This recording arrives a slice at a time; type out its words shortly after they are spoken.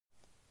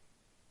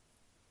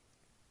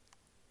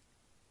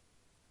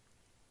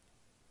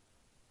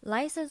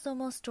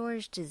Lysosomal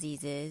storage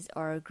diseases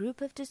are a group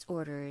of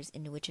disorders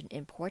in which an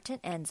important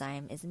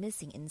enzyme is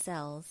missing in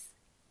cells.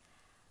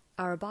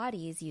 Our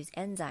bodies use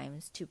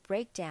enzymes to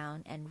break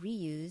down and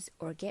reuse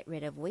or get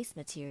rid of waste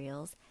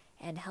materials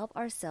and help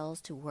our cells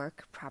to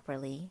work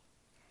properly.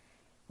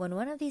 When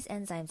one of these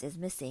enzymes is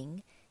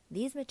missing,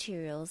 these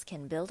materials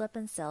can build up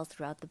in cells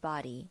throughout the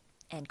body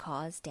and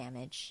cause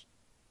damage.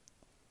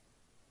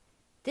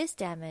 This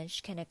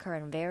damage can occur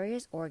in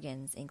various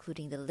organs,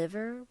 including the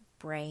liver,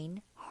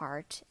 brain,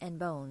 heart, and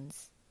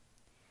bones.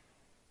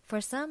 For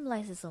some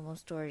lysosomal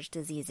storage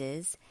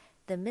diseases,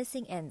 the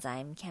missing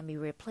enzyme can be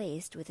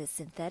replaced with a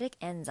synthetic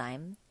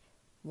enzyme,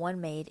 one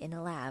made in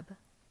a lab.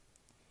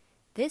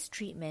 This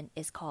treatment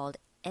is called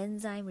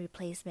enzyme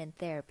replacement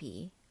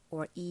therapy,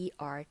 or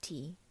ERT.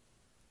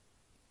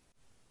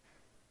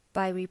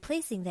 By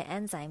replacing the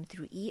enzyme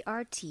through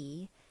ERT,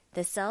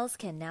 the cells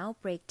can now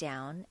break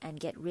down and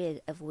get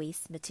rid of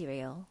waste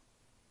material.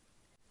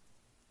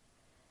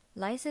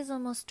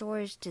 Lysosomal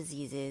storage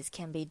diseases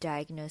can be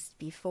diagnosed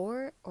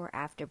before or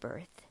after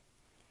birth.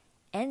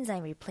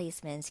 Enzyme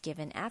replacements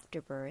given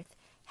after birth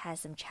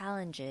has some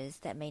challenges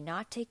that may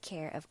not take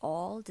care of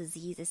all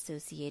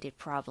disease-associated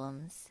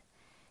problems.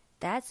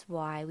 That's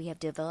why we have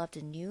developed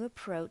a new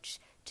approach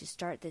to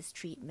start this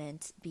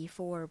treatment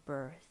before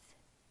birth.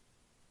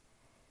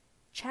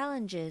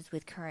 Challenges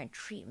with current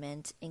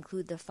treatment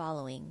include the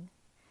following: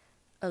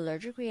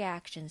 allergic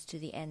reactions to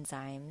the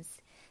enzymes,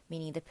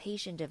 meaning the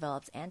patient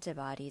develops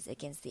antibodies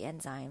against the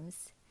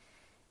enzymes.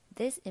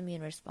 This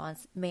immune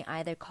response may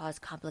either cause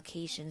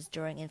complications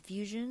during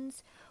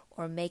infusions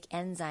or make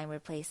enzyme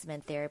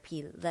replacement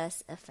therapy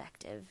less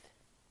effective.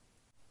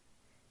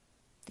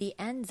 The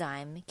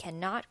enzyme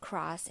cannot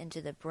cross into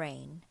the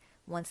brain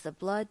once the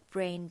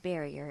blood-brain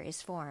barrier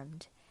is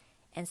formed,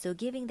 and so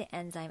giving the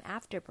enzyme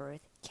after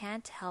birth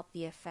can't help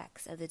the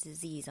effects of the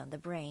disease on the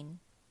brain.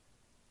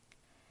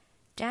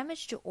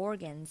 Damage to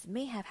organs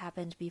may have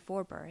happened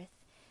before birth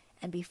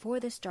and before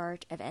the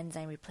start of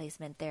enzyme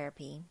replacement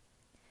therapy.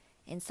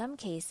 In some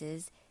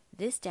cases,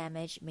 this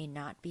damage may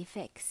not be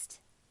fixed.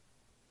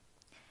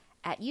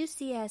 At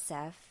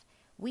UCSF,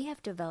 we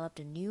have developed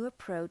a new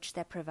approach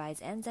that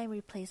provides enzyme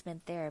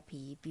replacement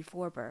therapy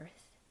before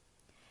birth.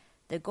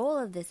 The goal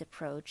of this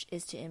approach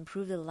is to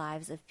improve the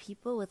lives of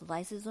people with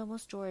lysosomal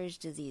storage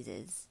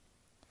diseases.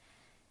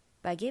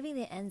 By giving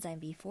the enzyme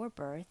before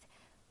birth,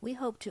 we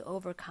hope to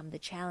overcome the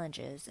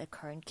challenges of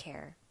current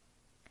care.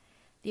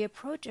 The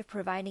approach of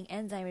providing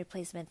enzyme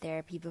replacement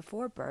therapy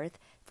before birth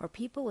for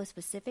people with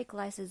specific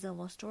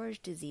lysosomal storage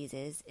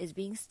diseases is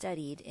being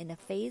studied in a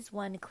Phase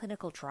 1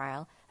 clinical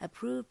trial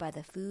approved by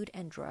the Food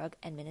and Drug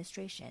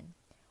Administration,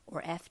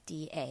 or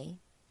FDA.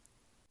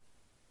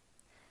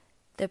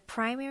 The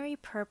primary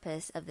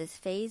purpose of this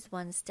Phase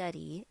 1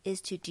 study is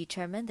to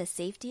determine the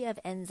safety of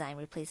enzyme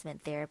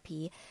replacement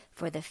therapy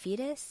for the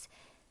fetus,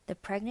 the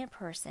pregnant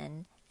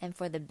person, and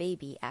for the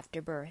baby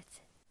after birth.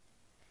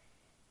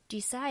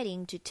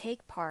 Deciding to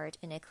take part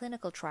in a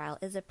clinical trial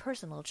is a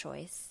personal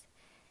choice.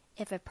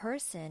 If a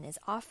person is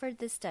offered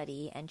the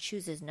study and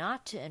chooses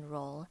not to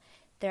enroll,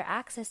 their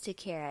access to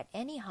care at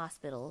any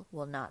hospital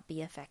will not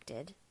be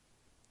affected.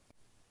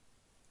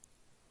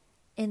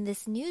 In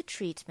this new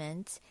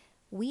treatment,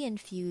 we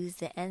infuse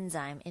the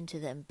enzyme into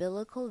the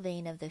umbilical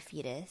vein of the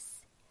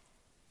fetus.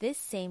 This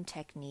same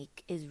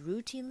technique is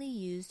routinely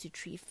used to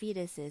treat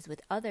fetuses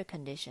with other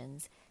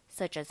conditions,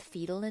 such as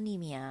fetal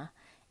anemia,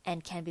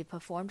 and can be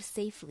performed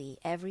safely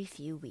every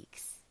few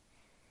weeks.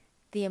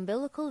 The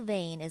umbilical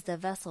vein is the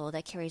vessel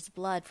that carries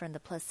blood from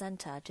the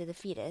placenta to the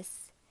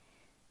fetus.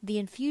 The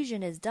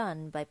infusion is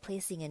done by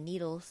placing a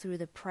needle through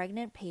the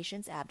pregnant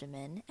patient's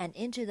abdomen and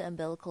into the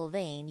umbilical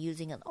vein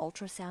using an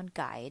ultrasound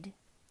guide.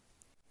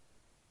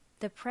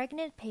 The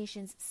pregnant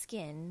patient's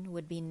skin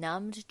would be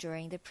numbed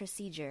during the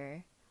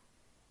procedure.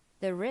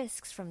 The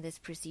risks from this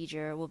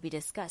procedure will be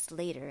discussed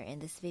later in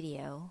this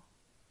video.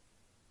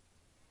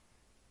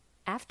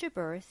 After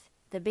birth,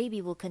 the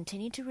baby will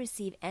continue to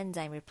receive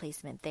enzyme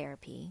replacement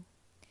therapy.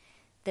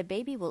 The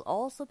baby will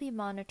also be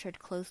monitored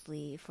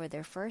closely for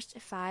their first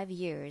 5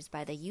 years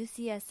by the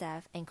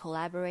UCSF and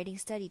collaborating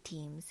study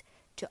teams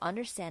to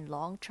understand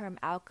long-term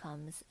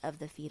outcomes of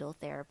the fetal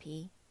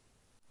therapy.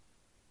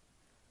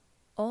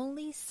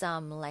 Only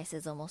some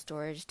lysosomal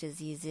storage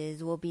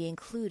diseases will be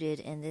included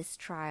in this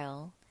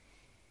trial.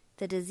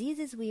 The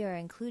diseases we are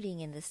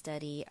including in the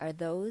study are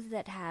those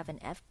that have an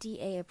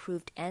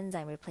FDA-approved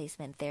enzyme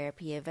replacement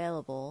therapy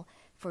available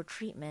for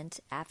treatment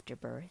after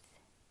birth.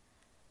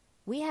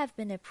 We have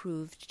been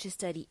approved to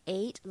study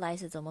 8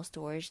 lysosomal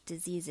storage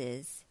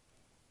diseases.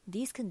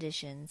 These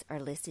conditions are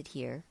listed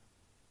here.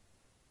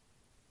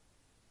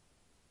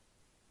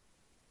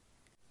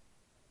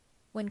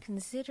 When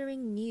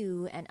considering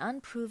new and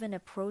unproven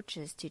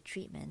approaches to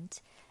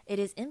treatment, it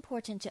is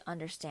important to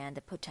understand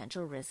the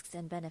potential risks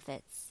and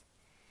benefits.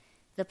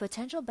 The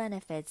potential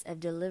benefits of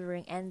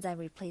delivering enzyme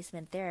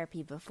replacement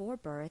therapy before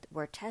birth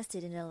were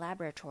tested in a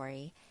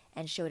laboratory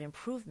and showed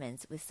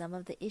improvements with some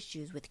of the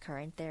issues with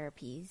current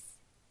therapies.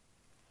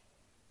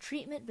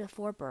 Treatment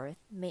before birth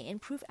may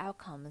improve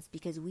outcomes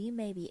because we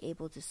may be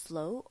able to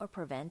slow or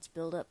prevent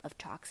buildup of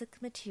toxic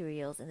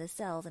materials in the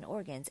cells and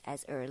organs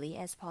as early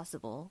as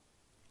possible.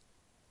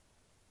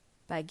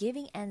 By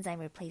giving enzyme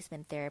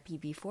replacement therapy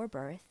before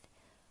birth,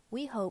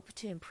 we hope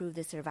to improve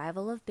the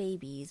survival of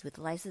babies with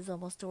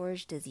lysosomal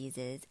storage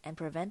diseases and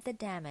prevent the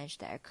damage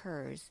that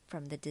occurs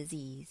from the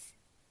disease.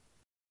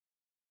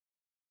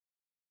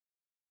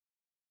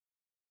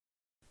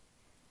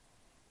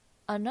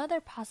 Another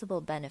possible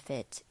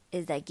benefit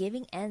is that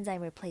giving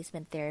enzyme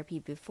replacement therapy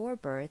before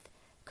birth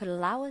could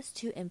allow us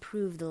to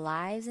improve the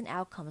lives and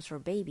outcomes for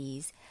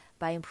babies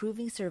by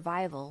improving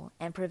survival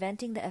and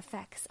preventing the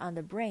effects on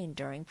the brain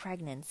during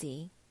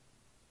pregnancy.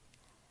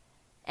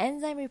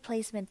 Enzyme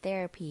replacement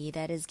therapy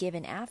that is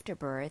given after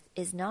birth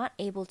is not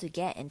able to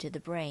get into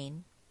the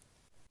brain.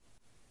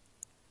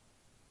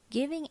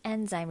 Giving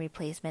enzyme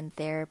replacement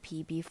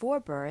therapy before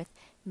birth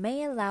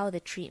may allow the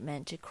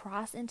treatment to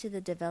cross into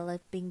the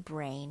developing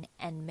brain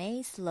and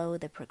may slow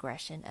the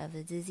progression of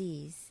the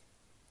disease.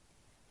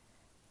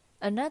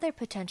 Another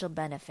potential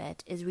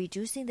benefit is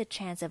reducing the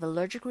chance of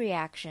allergic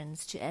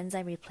reactions to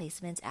enzyme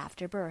replacements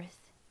after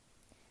birth.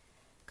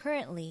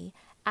 Currently,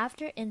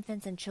 after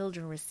infants and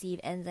children receive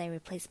enzyme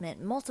replacement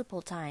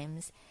multiple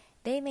times,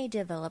 they may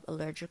develop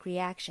allergic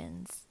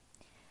reactions.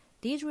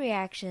 These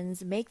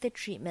reactions make the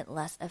treatment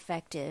less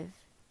effective.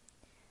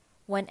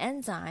 When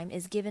enzyme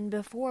is given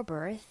before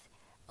birth,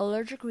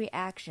 allergic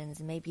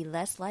reactions may be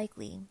less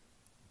likely.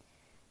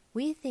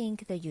 We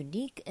think the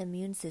unique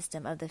immune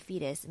system of the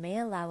fetus may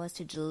allow us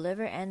to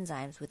deliver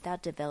enzymes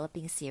without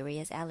developing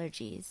serious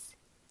allergies.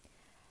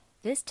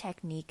 This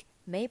technique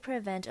may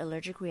prevent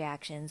allergic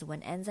reactions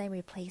when enzyme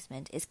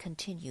replacement is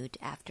continued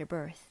after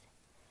birth.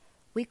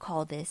 We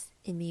call this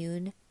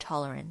immune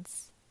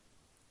tolerance.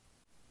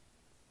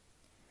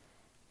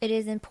 It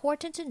is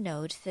important to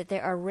note that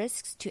there are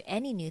risks to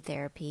any new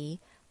therapy,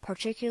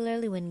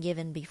 particularly when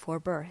given before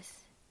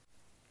birth.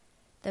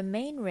 The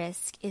main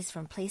risk is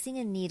from placing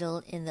a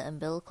needle in the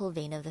umbilical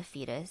vein of the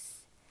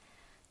fetus.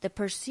 The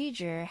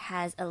procedure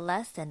has a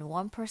less than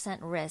 1%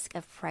 risk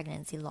of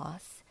pregnancy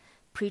loss,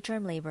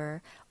 preterm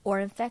labor,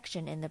 or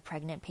infection in the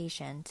pregnant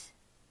patient.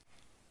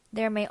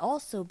 There may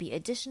also be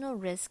additional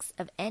risks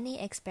of any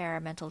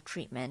experimental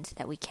treatment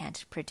that we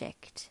can't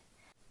predict.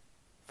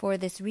 For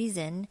this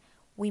reason,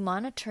 we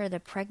monitor the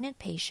pregnant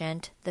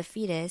patient, the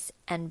fetus,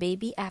 and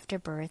baby after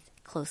birth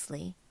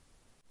closely.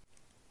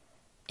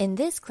 In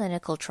this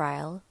clinical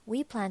trial,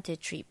 we plan to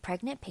treat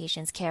pregnant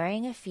patients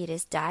carrying a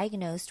fetus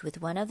diagnosed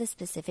with one of the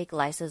specific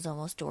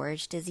lysosomal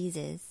storage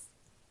diseases.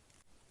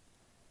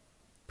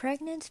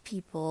 Pregnant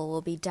people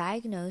will be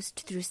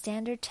diagnosed through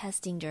standard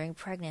testing during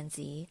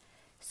pregnancy,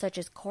 such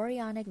as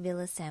chorionic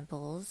villus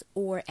samples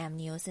or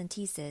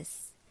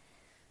amniocentesis.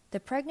 The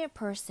pregnant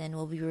person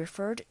will be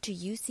referred to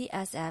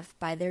UCSF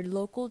by their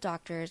local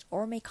doctors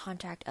or may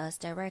contact us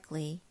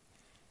directly.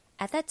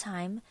 At that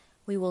time,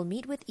 we will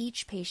meet with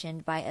each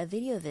patient by a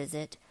video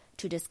visit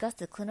to discuss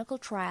the clinical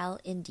trial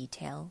in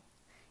detail,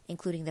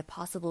 including the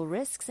possible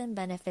risks and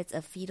benefits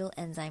of fetal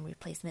enzyme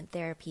replacement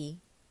therapy.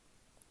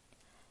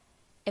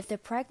 If the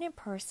pregnant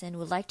person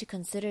would like to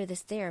consider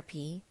this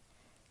therapy,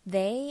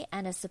 they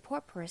and a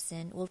support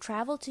person will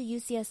travel to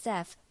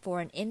UCSF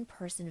for an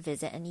in-person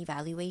visit and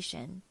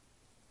evaluation.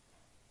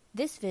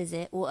 This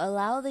visit will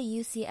allow the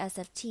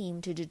UCSF team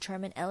to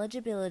determine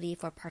eligibility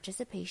for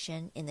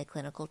participation in the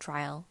clinical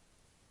trial.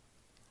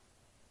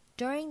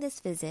 During this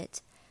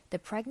visit, the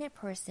pregnant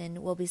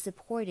person will be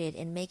supported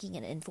in making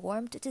an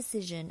informed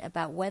decision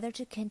about whether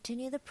to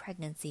continue the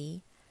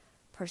pregnancy,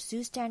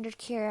 pursue standard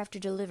care after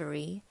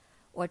delivery,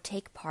 or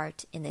take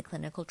part in the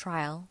clinical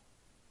trial.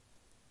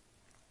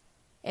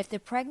 If the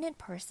pregnant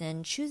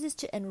person chooses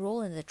to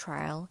enroll in the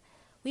trial,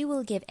 we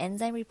will give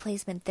enzyme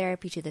replacement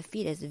therapy to the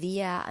fetus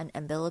via an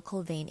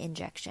umbilical vein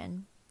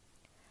injection.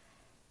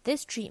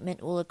 This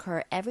treatment will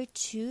occur every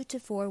 2 to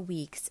 4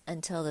 weeks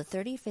until the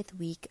 35th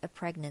week of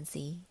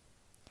pregnancy.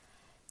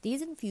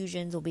 These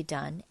infusions will be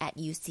done at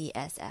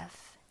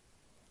UCSF.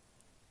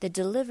 The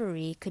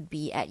delivery could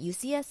be at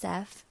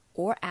UCSF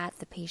or at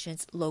the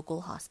patient's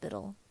local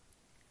hospital.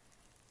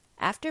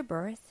 After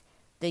birth,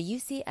 the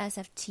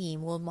UCSF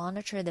team will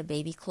monitor the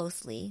baby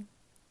closely.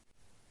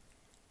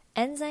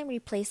 Enzyme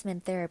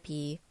replacement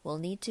therapy will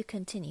need to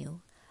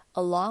continue,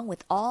 along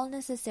with all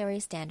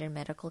necessary standard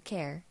medical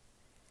care.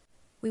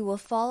 We will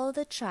follow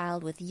the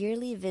child with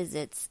yearly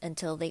visits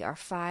until they are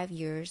 5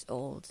 years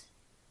old.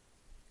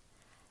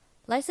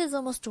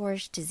 Lysosomal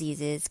storage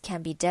diseases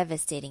can be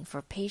devastating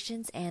for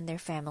patients and their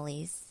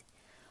families.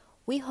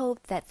 We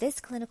hope that this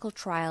clinical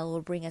trial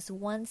will bring us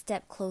one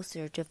step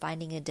closer to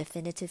finding a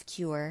definitive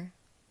cure.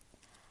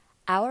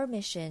 Our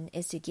mission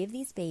is to give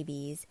these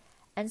babies,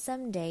 and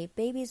someday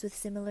babies with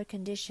similar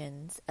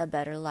conditions, a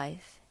better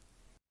life.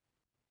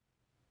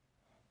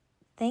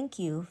 Thank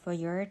you for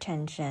your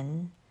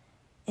attention.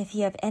 If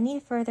you have any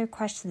further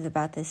questions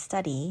about this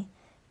study,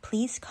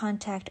 please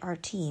contact our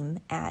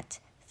team at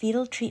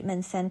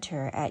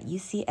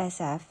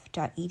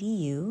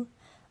fetaltreatmentcenter@ucsf.edu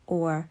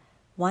or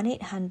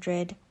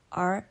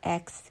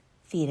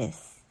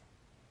 1-800-RX-FETUS.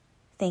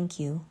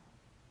 Thank you.